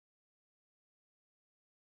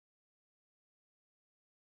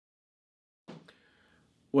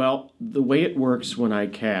Well, the way it works when I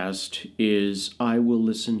cast is I will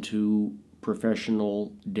listen to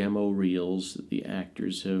professional demo reels that the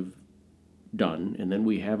actors have done, and then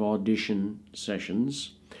we have audition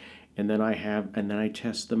sessions, and then I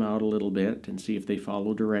test them out a little bit and see if they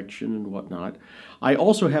follow direction and whatnot. I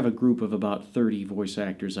also have a group of about 30 voice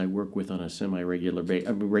actors I work with on a regular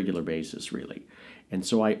basis, really. And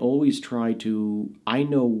so I always try to, I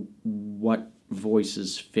know what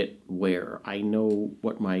voices fit where. I know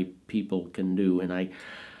what my people can do, and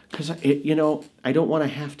because I don't want to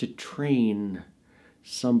have to train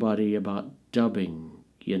somebody about dubbing.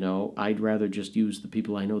 I'd rather just use the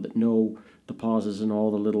people I know that know the pauses and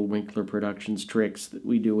all the little WInckler Productions tricks that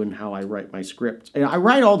we do and how I write my scripts. And I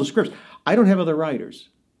write all the scripts. I don't have other writers.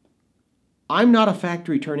 I'm not a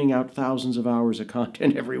factory turning out thousands of hours of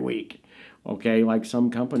content every week, okay, like some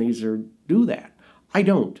companies do that. I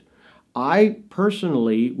don't. I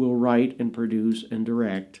personally will write and produce and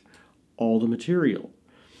direct all the material.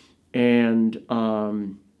 And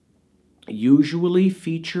usually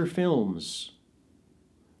feature films.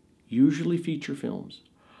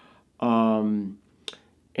 And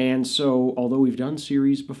so, although we've done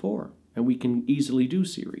series before, and we can easily do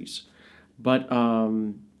series, but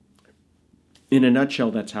in a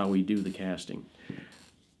nutshell, that's how we do the casting.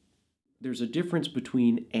 There's a difference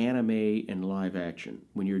between anime and live action.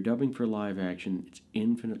 When you're dubbing for live action, it's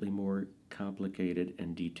infinitely more complicated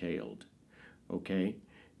and detailed, okay?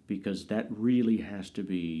 Because that really has to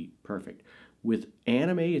be perfect. With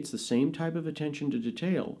anime, it's the same type of attention to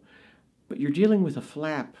detail, but you're dealing with a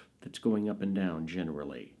flap that's going up and down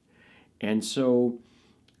generally. And so,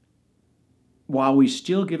 while we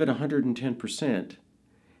still give it 110%,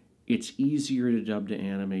 it's easier to dub to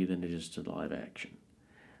anime than it is to live action.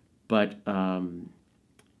 But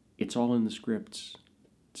it's all in the scripts.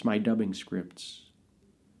 It's my dubbing scripts.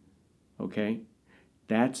 Okay?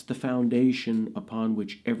 That's the foundation upon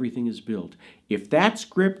which everything is built. If that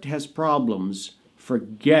script has problems,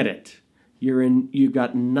 forget it. You've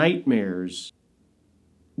got nightmares.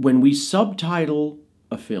 When we subtitle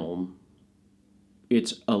a film,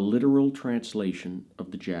 it's a literal translation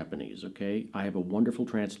of the Japanese, okay? I have a wonderful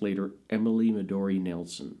translator, Emily Midori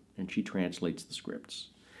Nelson, and she translates the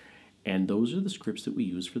scripts. And those are the scripts that we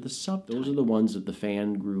use for the subtitles. Those are the ones that the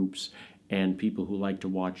fan groups and people who like to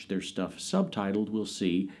watch their stuff subtitled will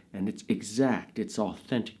see, and it's exact, it's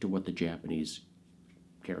authentic to what the Japanese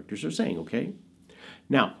characters are saying, okay?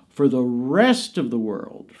 Now, for the rest of the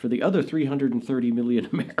world, for the other 330 million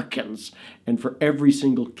Americans, and for every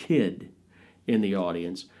single kid in the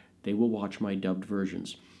audience, they will watch my dubbed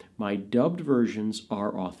versions. My dubbed versions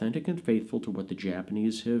are authentic and faithful to what the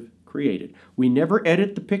Japanese have created. We never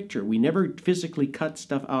edit the picture. We never physically cut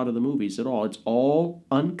stuff out of the movies at all. It's all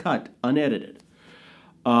uncut, unedited.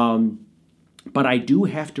 But I do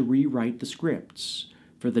have to rewrite the scripts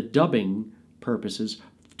for the dubbing purposes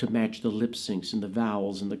to match the lip syncs and the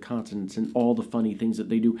vowels and the consonants and all the funny things that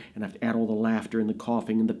they do. And I have to add all the laughter and the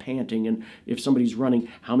coughing and the panting. And if somebody's running,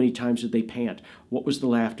 how many times did they pant? What was the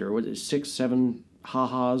laughter? Was it 6, 7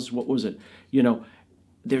 ha-has? What was it?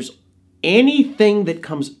 There's anything that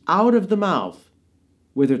comes out of the mouth,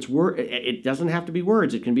 whether it's word, it doesn't have to be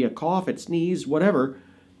words. It can be a cough, a sneeze, whatever.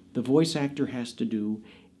 The voice actor has to do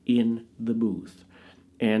in the booth.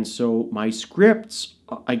 And so my scripts,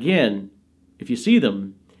 again, if you see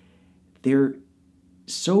them, they're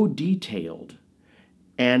so detailed,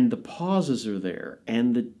 and the pauses are there,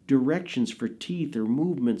 and the directions for teeth or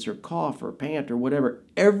movements or cough or pant or whatever,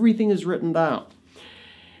 everything is written down.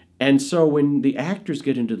 And so when the actors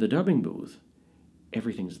get into the dubbing booth,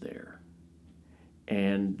 everything's there.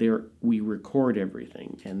 And we record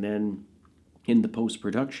everything. And then in the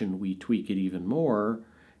post-production, we tweak it even more.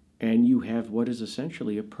 And you have what is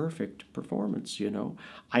essentially a perfect performance,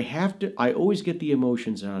 I always get the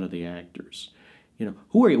emotions out of the actors.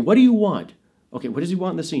 Who are you? What do you want? Okay, what does he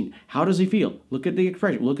want in the scene? How does he feel? Look at the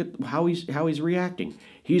expression. Look at how he's reacting.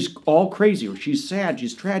 He's all crazy, or she's sad,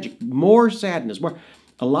 she's tragic. More sadness, more.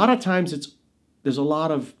 A lot of times there's a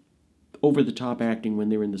lot of over-the-top acting when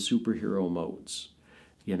they're in the superhero modes,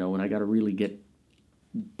 and I got to really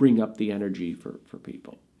bring up the energy for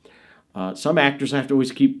people. Some actors I have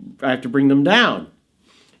to bring them down,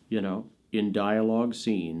 in dialogue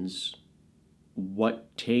scenes.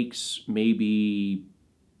 What takes maybe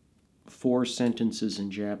 4 sentences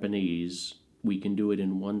in Japanese, we can do it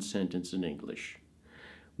in 1 sentence in English,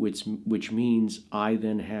 which means I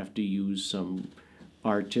then have to use some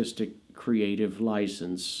artistic creative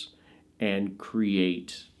license and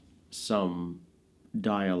create some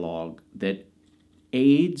dialogue that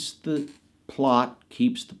aids the plot,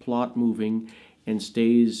 keeps the plot moving, and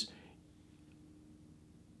stays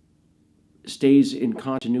stays in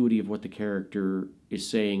continuity of what the character is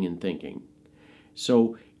saying and thinking.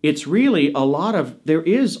 So it's really a lot of,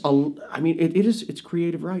 it's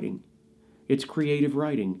creative writing. It's creative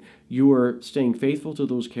writing. You are staying faithful to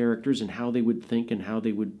those characters and how they would think and how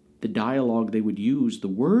the dialogue they would use, the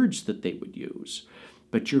words that they would use.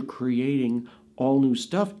 But you're creating all new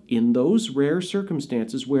stuff in those rare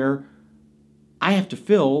circumstances where I have to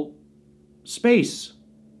fill space.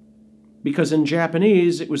 Because in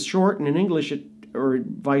Japanese it was short and in English or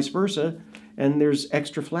vice versa, and there's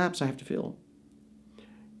extra flaps I have to fill.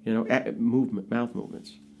 Mouth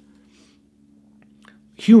movements.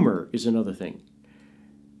 Humor is another thing.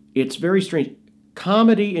 It's very strange.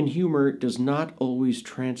 Comedy and humor does not always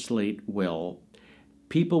translate well.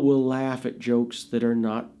 People will laugh at jokes that are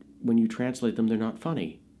not, when you translate them, they're not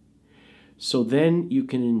funny. So then you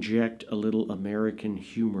can inject a little American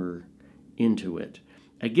humor into it.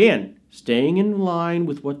 Again, staying in line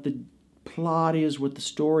with what the plot is, what the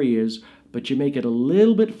story is, but you make it a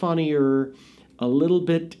little bit funnier, a little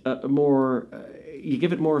bit more, you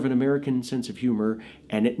give it more of an American sense of humor,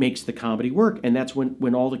 and it makes the comedy work. And that's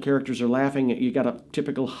when all the characters are laughing, you got a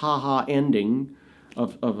typical ha-ha ending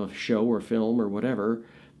of a show or film or whatever.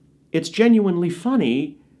 It's genuinely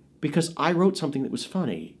funny because I wrote something that was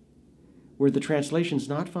funny, where the translation's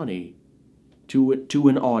not funny to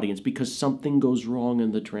an audience because something goes wrong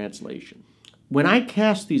in the translation. When I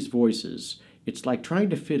cast these voices, it's like trying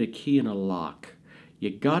to fit a key in a lock.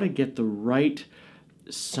 You got to get the right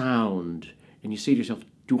sound, and you say to yourself,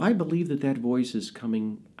 do I believe that voice is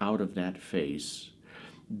coming out of that face?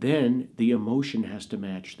 Then the emotion has to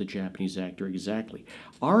match the Japanese actor exactly.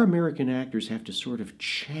 Our American actors have to sort of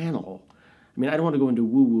channel. I mean, I don't want to go into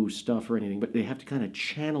woo-woo stuff or anything, but they have to kind of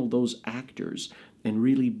channel those actors and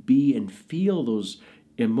really be and feel those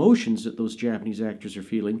emotions that those Japanese actors are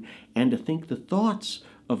feeling, and to think the thoughts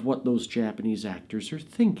of what those Japanese actors are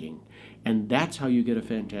thinking. And that's how you get a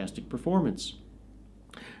fantastic performance.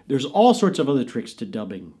 There's all sorts of other tricks to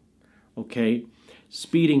dubbing, okay?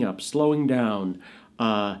 Speeding up, slowing down,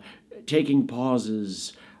 taking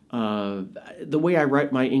pauses. The way I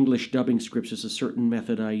write my English dubbing scripts is a certain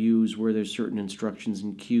method I use where there's certain instructions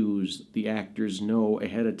and cues the actors know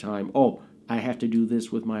ahead of time. Oh, I have to do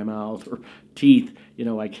this with my mouth or teeth,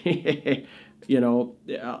 like,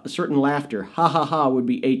 certain laughter. Ha ha ha would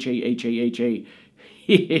be H-A-H-A-H-A.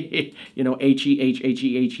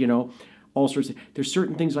 H-E-H-H-E-H, all sorts of, there's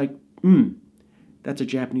certain things like, that's a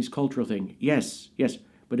Japanese cultural thing. Yes,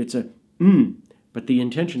 but it's a, but the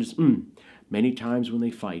intention is, Many times when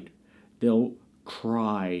they fight, they'll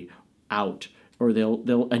cry out, or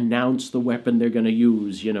they'll announce the weapon they're going to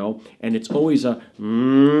use, and it's always a,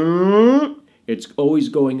 it's always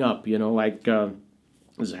going up, like,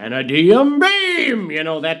 Xanadium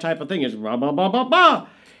beam, that type of thing is ba-ba-ba-ba-ba,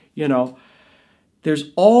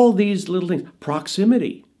 There's all these little things.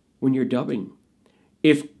 Proximity when you're dubbing.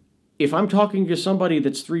 If I'm talking to somebody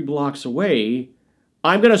that's 3 blocks away,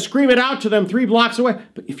 I'm going to scream it out to them 3 blocks away.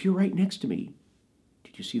 But if you're right next to me,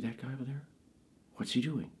 did you see that guy over there? What's he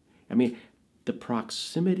doing? I mean, the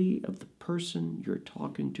proximity of the person you're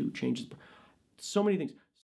talking to changes so many things.